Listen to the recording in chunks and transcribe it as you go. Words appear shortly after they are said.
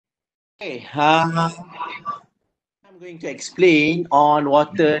Okay, I'm going to explain on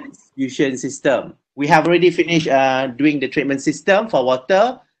water distribution system. We have already finished doing the treatment system for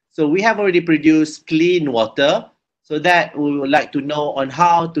water. So we have already produced clean water. So that we would like to know on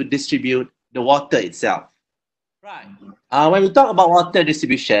how to distribute the water itself. Right. When we talk about water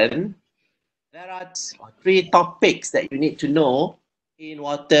distribution, there are three topics that you need to know in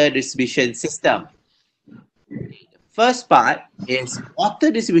water distribution system. First part is water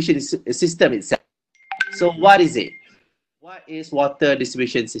distribution system itself. So what is it? What is water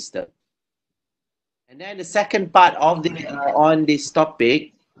distribution system? And then the second part of the on this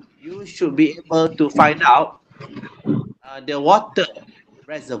topic, you should be able to find out the water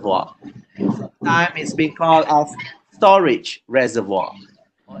reservoir. Sometimes it's been called as storage reservoir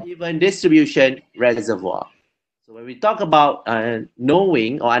or even distribution reservoir. So when we talk about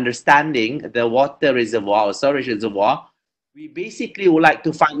knowing or understanding the water reservoir or storage reservoir, we basically would like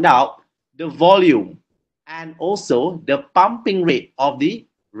to find out the volume and also the pumping rate of the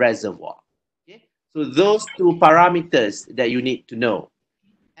reservoir. Okay? So those two parameters that you need to know.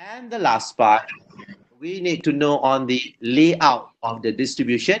 And the last part, we need to know on the layout of the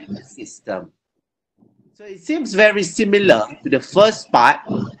distribution system. So it seems very similar to the first part,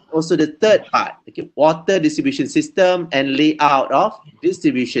 also the third part, okay, water distribution system and layout of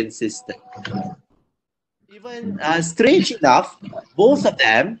distribution system. Even strange enough, both of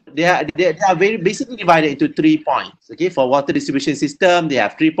them they are very basically divided into 3 points. Okay, for water distribution system, they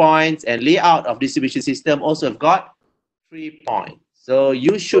have 3 points, and layout of distribution system also have got 3 points. So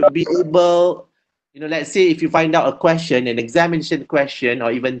you should be able, let's say if you find out a question, an examination question,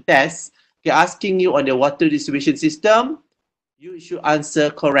 or even test, okay, asking you on the water distribution system, you should answer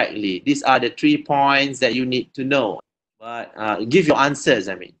correctly. These are the 3 points that you need to know. But give your answers,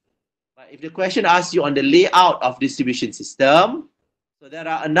 I mean. But if the question asks you on the layout of distribution system, so there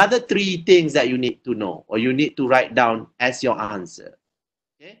are another 3 things that you need to know or you need to write down as your answer.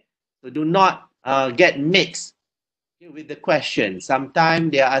 Okay, so do not get mixed with the question. Sometimes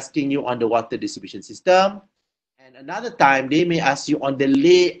they are asking you on the water distribution system, and another time they may ask you on the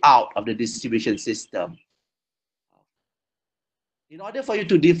layout of the distribution system. In order for you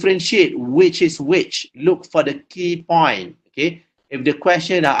to differentiate which is which, look for the key point. Okay, if the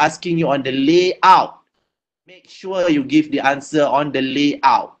question are asking you on the layout, make sure you give the answer on the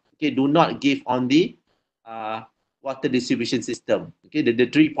layout. Okay, do not give on the water distribution system. Okay, the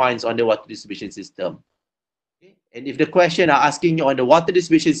 3 points on the water distribution system. Okay? And if the question are asking you on the water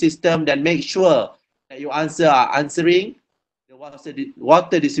distribution system, then make sure that your answer are answering the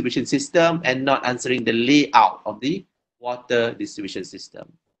water distribution system and not answering the layout of the water distribution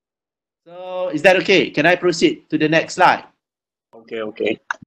system. So is that okay? Can I proceed to the next slide? Okay.